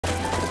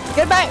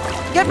Get back!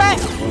 Get back!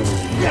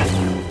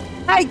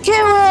 I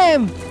kill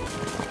him!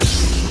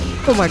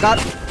 Oh my god!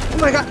 Oh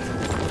my god!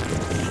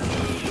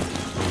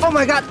 Oh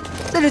my god!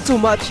 That is too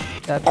much!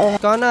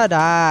 That's gonna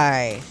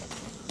die.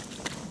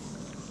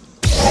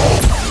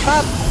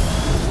 Up!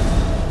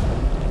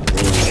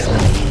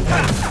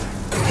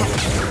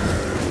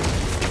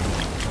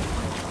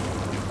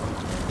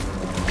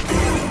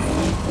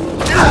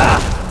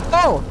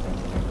 Oh!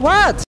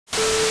 What?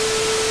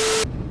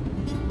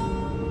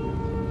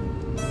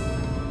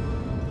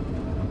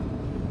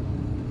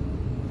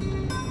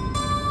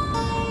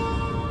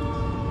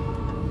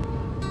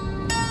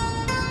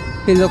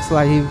 He looks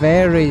like he's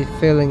very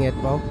feeling it,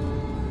 bro.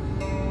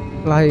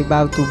 Like he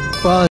about to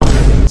burn.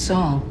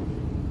 Song.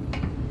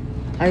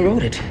 I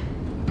wrote it.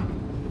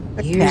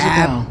 Years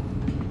ago.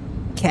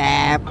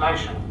 Cap.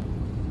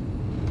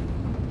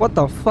 What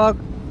the fuck?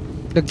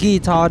 The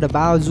guitar, the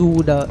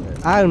bazoo, the...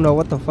 I don't know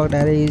what the fuck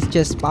that is.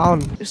 Just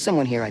spawned. There's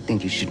someone here I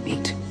think you should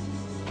meet.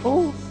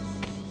 Oh.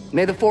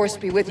 May the force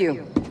be with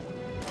you.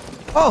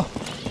 Oh!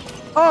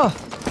 Oh!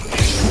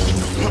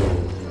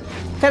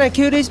 Can I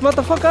kill this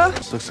motherfucker?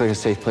 This looks like a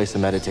safe place to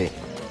meditate.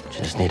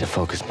 Just need to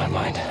focus my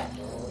mind.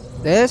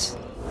 This?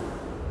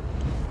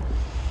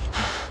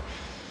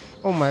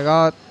 Oh my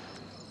god.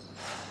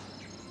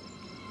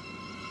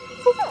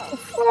 What the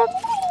fuck?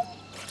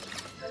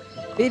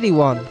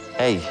 BD1.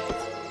 Hey,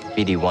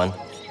 BD1.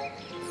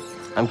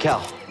 I'm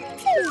Cal.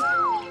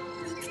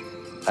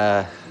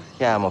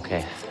 Yeah, I'm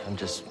okay. I'm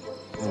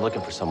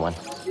looking for someone.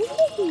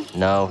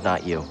 No,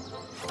 not you.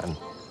 I'm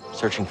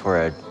searching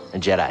for a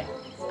Jedi,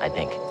 I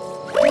think.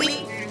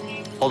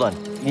 Hold on.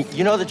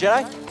 You know the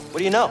Jedi? What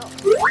do you know?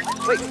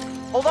 Wait,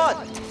 hold on.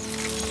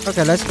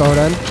 Okay, let's go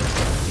then.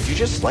 Did you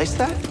just slice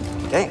that?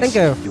 Thanks. Thank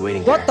you. You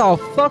waiting What there?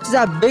 the fuck is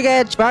that big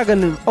ass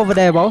dragon over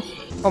there, bro?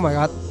 Oh my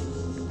god.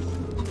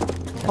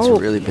 That's a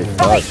really big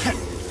bug.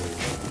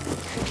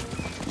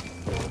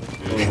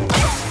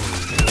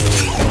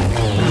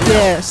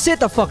 Yeah, sit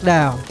the fuck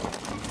down.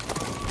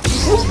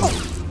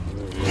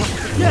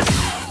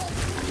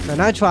 Can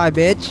I try,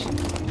 bitch?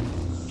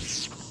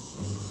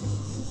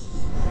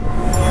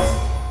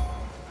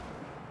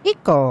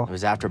 Eco. It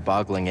was after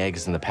boggling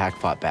eggs and the pack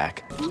fought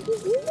back.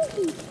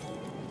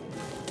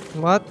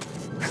 What?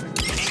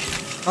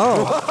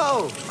 Oh,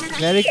 Whoa!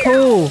 very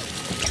cool.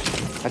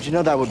 How'd you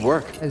know that would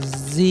work?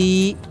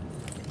 Z.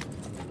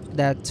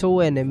 That two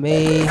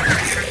enemy.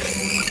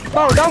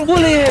 Bro, don't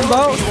bully him,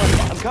 bro.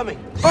 I'm coming.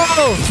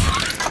 Oh!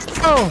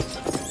 Oh!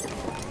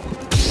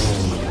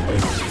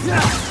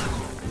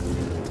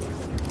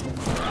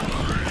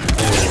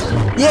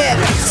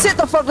 Yeah! Sit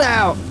the fuck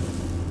down!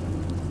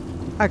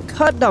 I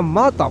cut the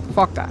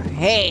motherfucker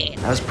head.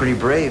 That was pretty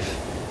brave.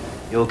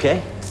 You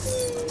okay?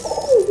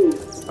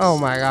 Oh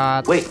my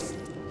god. Wait,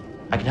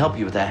 I can help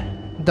you with that.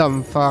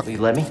 Dumb fuck. Will you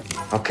let me?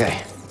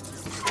 Okay,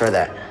 try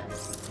that.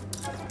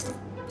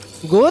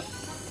 Good?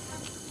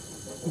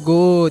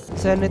 Good.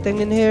 Is there anything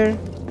in here?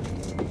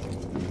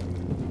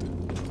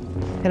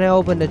 Can I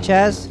open the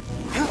chest?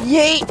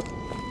 Yay!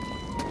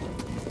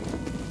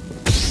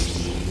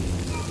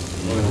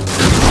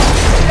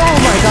 Oh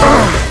my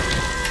god!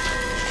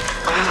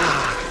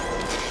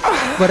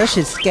 But that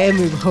shit scared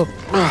me, bro.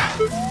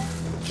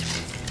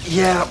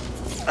 Yeah,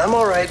 I'm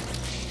alright.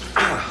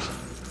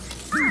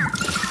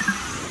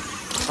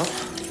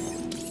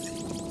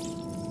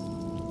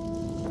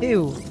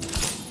 Ew.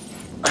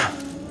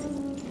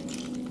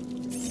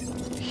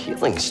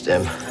 Healing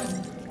stem.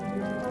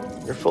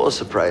 You're full of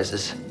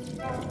surprises.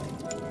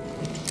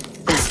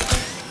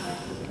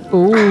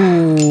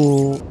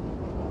 Ooh.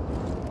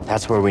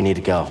 That's where we need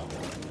to go.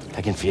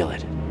 I can feel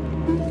it.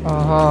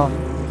 Uh-huh.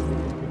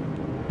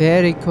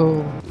 Very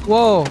cool.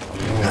 Whoa.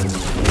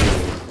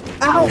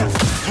 Ow!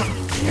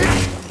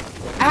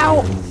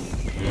 Ow!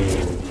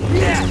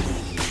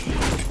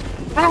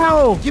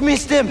 Ow! Give me a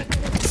stem!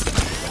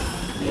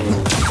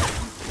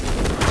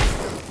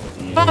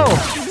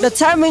 Oh! The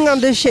timing on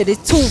this shit is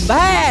too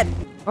bad!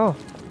 Oh.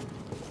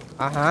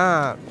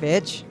 Uh-huh,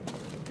 bitch.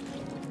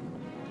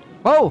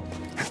 Oh!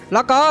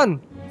 Lock on!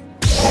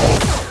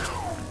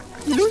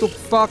 The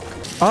fuck?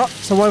 Oh,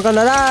 someone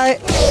gonna die!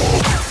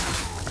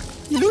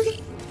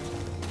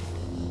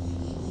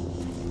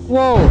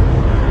 Whoa!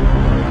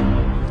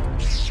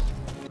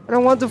 I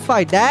don't want to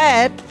fight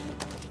that!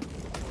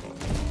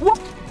 What?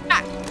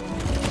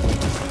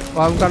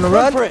 Oh, I'm gonna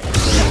run! For it.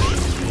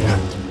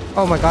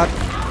 Oh my god.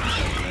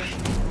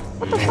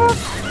 What the fuck?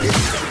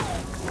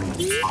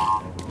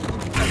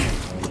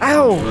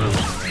 Ow!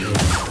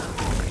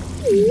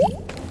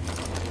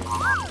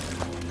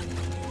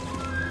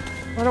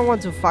 I don't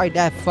want to fight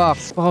that fuck.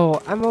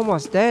 Oh, I'm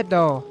almost dead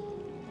though.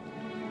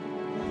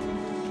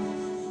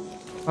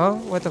 Huh?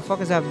 What the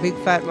fuck is that big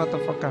fat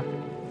motherfucker?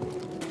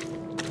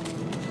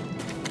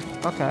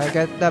 Okay, I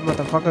get that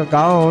motherfucker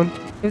gone.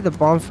 If the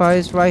bonfire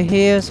is right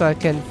here, so I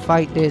can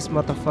fight this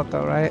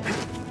motherfucker, right?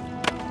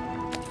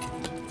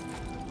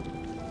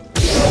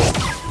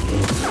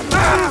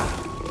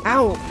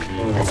 Ow!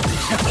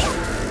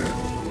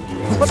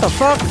 What the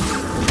fuck?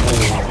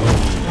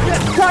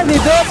 Try me,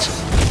 bitch!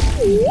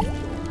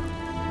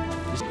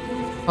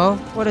 Oh,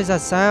 what is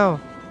that sound?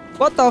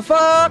 What the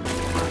fuck?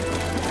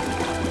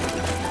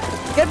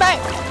 Get back!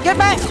 Get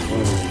back!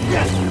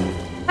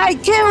 I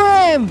kill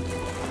him!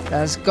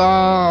 Let's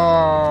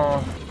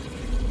go!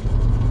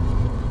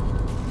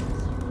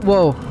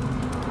 Whoa.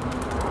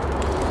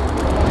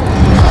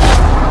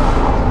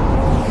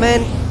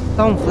 Man,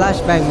 don't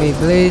flashback me,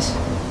 please.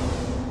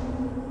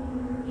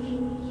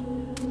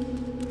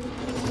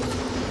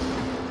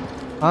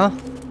 Huh?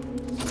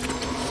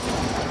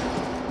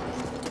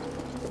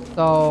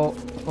 So,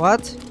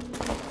 what?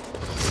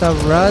 So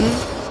run?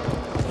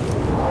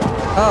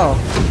 Oh.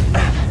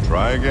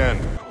 Try again.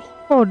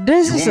 Oh,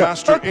 this You is will an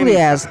master ugly any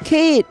ass path.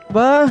 kid,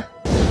 bruh.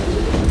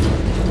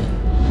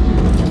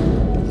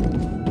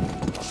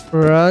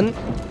 Run.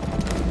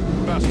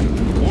 Faster.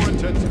 More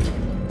intensity.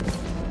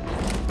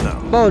 Now,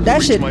 Bro, that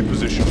reach shit, my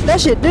position. that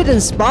shit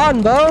didn't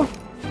spawn, bro.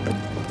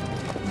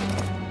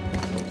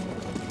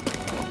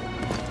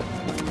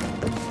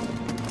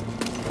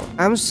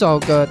 I'm so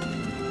good.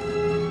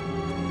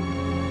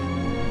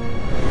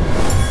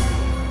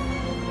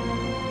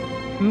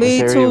 Me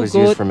This area too was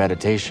used good. for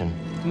meditation.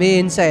 Me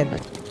insane.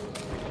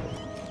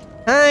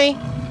 Hi.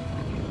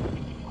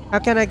 How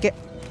can I get?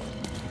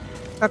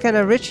 How can I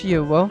reach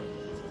you, bro?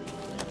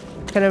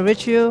 Can I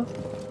reach you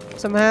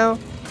somehow?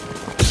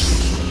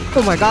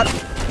 Oh my god!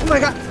 Oh my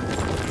god!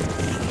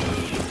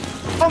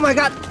 Oh my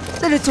god!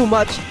 That is too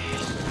much.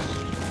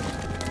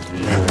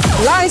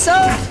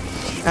 Liza!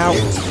 Ow!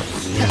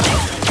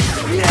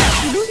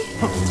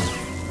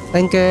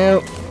 Thank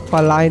you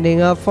for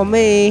lining up for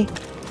me.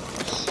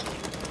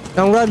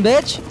 Don't run,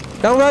 bitch!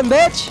 Don't run,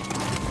 bitch!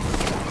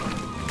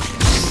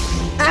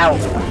 Ow!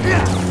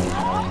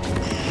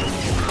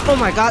 Oh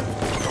my god!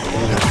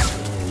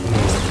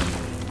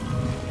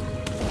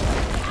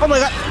 Oh my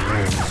god!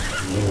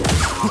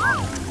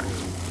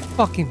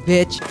 Fucking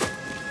bitch!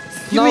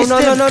 No, no,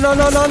 no, no, no,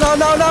 no, no, no,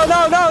 no, no,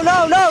 no, no,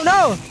 no, no,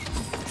 no!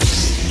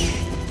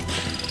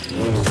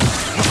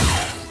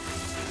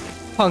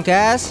 Punk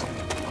ass!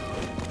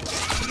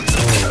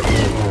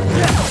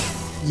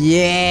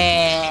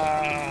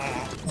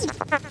 Yeah!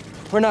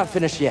 We're not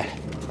finished yet.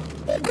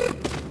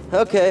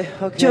 Okay,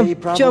 Jump, you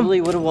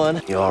probably would have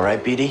won. You all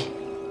right, BD?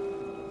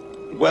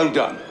 Well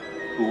done,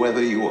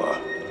 whoever you are.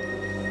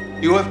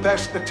 You have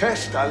passed the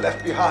test I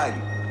left behind.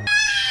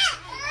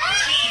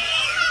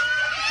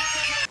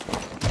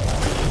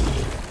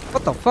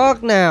 What the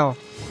fuck now?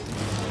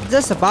 Is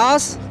this a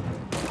boss?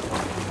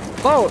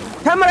 Whoa,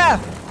 camera!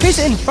 He's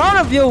in front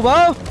of you,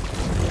 bro!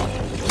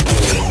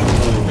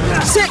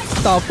 Sit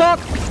the fuck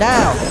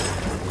down!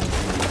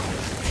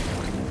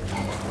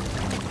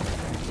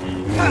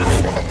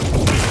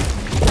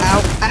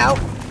 Ow, ow!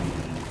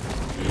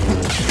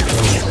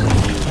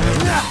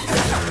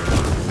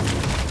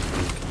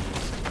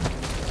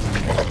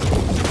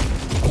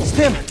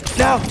 Stim,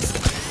 now!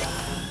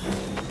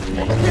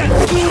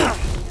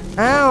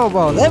 Ow,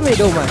 bro, let me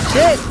do my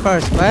shit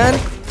first, man!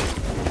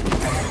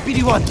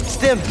 BD1,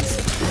 Stim!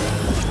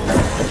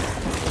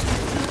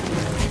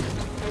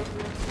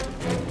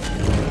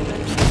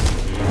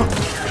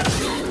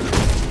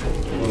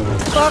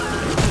 Fuck!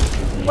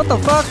 What the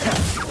fuck?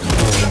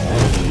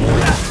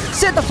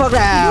 Sit the fuck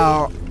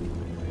down!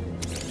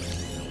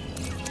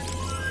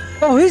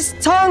 Oh, his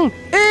tongue!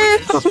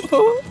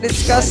 Ew!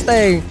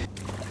 Disgusting!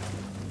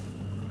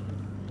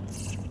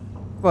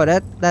 Bro,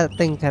 that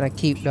thing kinda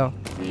cute though.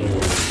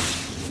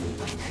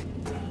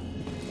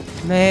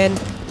 Man,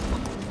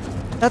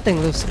 that thing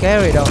looks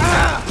scary though.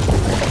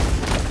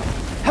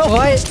 Help! Oh,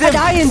 I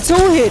die in 2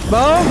 hit,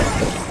 bro!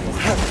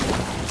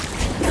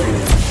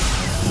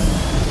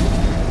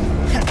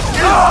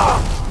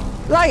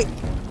 Like,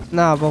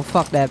 nah, bro,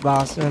 fuck that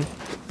boss, man.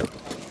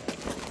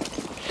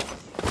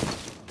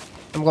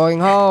 I'm going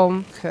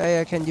home.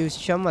 Okay, I can use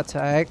jump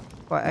attack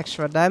for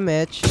extra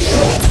damage.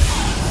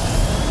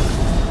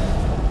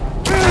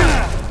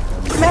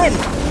 Man!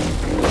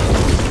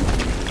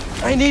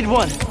 I need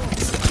one!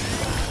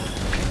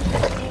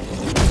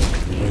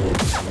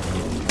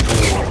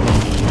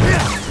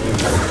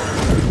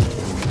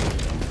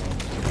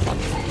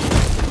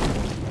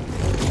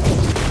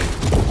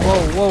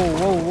 Whoa, whoa,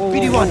 whoa, whoa,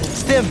 BD1, whoa.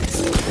 Stim!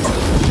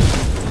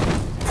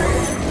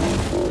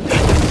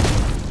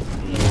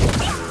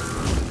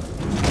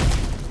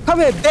 Come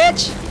here,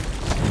 bitch!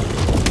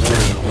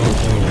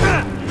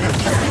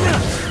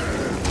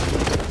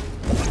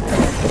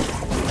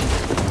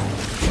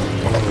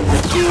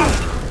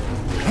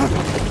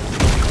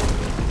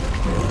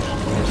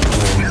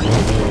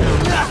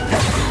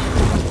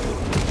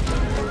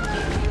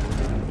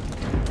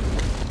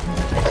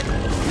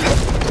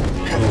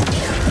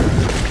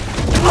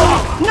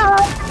 No,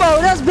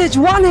 bro, that bitch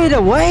 1 hit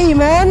away,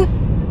 man.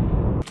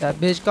 That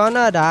bitch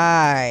gonna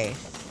die.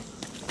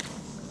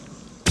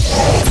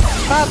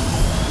 Up.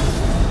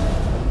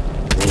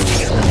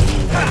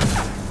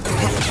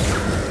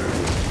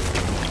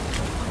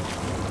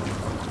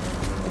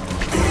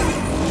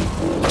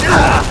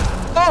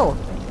 Oh,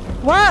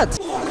 what?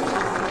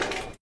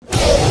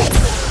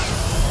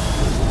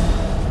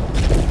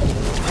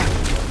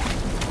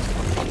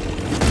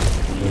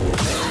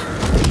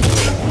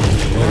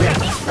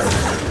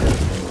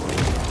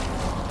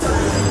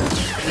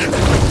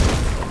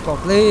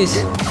 Please.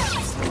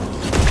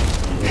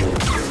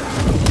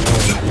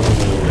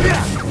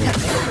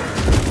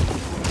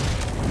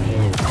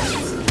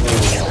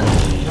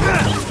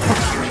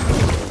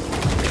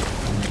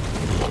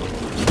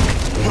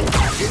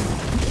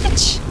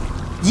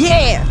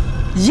 Yeah!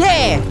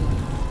 Yeah!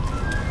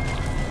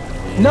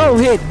 No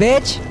hit,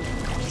 bitch!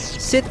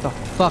 Sit the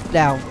fuck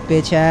down,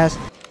 bitch ass.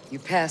 You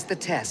passed the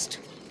test.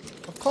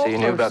 So you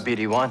knew about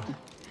BD1?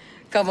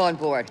 Come on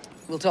board.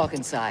 We'll talk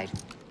inside.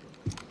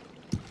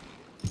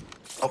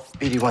 Oh,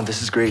 BD1,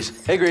 this is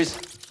Grease. Hey, Grease.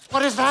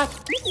 What is that?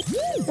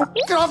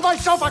 Get off my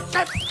sofa!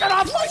 Get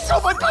off my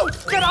sofa!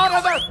 Don't! Get out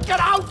of there! Get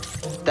out!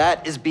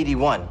 That is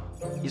BD1.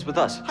 He's with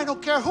us. I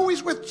don't care who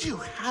he's with. Do you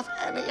have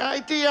any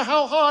idea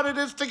how hard it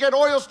is to get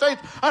oil stains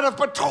out of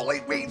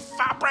petroleum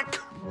fabric?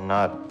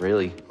 Not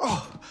really.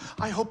 Oh,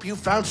 I hope you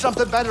found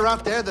something better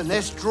out there than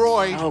this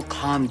droid. Oh,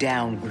 calm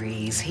down,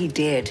 Grease. He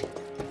did.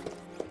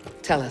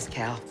 Tell us,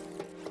 Cal.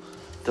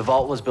 The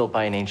vault was built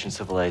by an ancient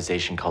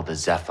civilization called the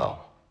Zepho.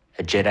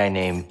 A Jedi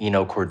named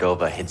Eno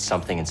Cordova hid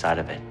something inside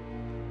of it.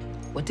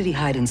 What did he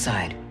hide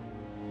inside?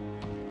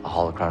 A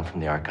holocron from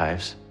the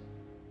archives.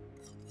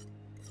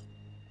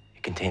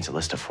 It contains a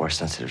list of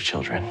Force-sensitive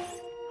children.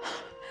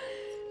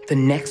 The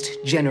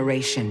next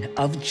generation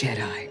of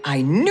Jedi.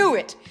 I knew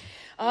it!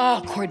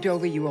 Ah,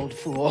 Cordova, you old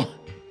fool.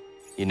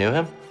 You knew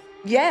him?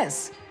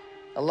 Yes,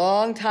 a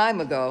long time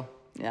ago.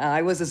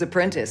 I was his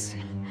apprentice.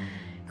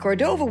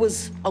 Cordova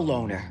was a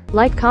loner.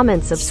 Like,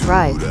 comment,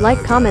 subscribe.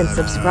 Like, comment,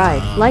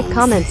 subscribe. Like,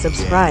 comment,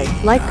 subscribe.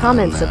 Like,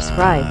 comment,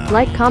 subscribe.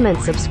 Like, comment,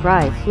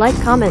 subscribe. Like,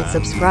 comment,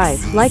 subscribe.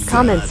 Like,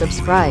 comment,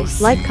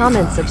 subscribe. Like,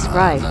 comment,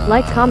 subscribe.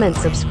 Like, comment,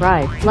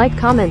 subscribe. Like,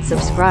 comment,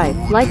 subscribe.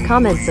 Like,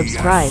 comment,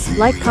 subscribe.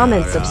 Like,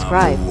 comment,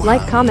 subscribe.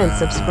 Like, comment,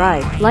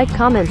 subscribe. Like,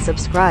 comment,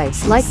 subscribe.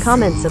 Like,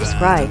 comment,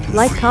 subscribe.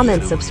 Like,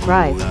 comment,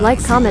 subscribe.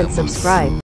 Like, comment, subscribe.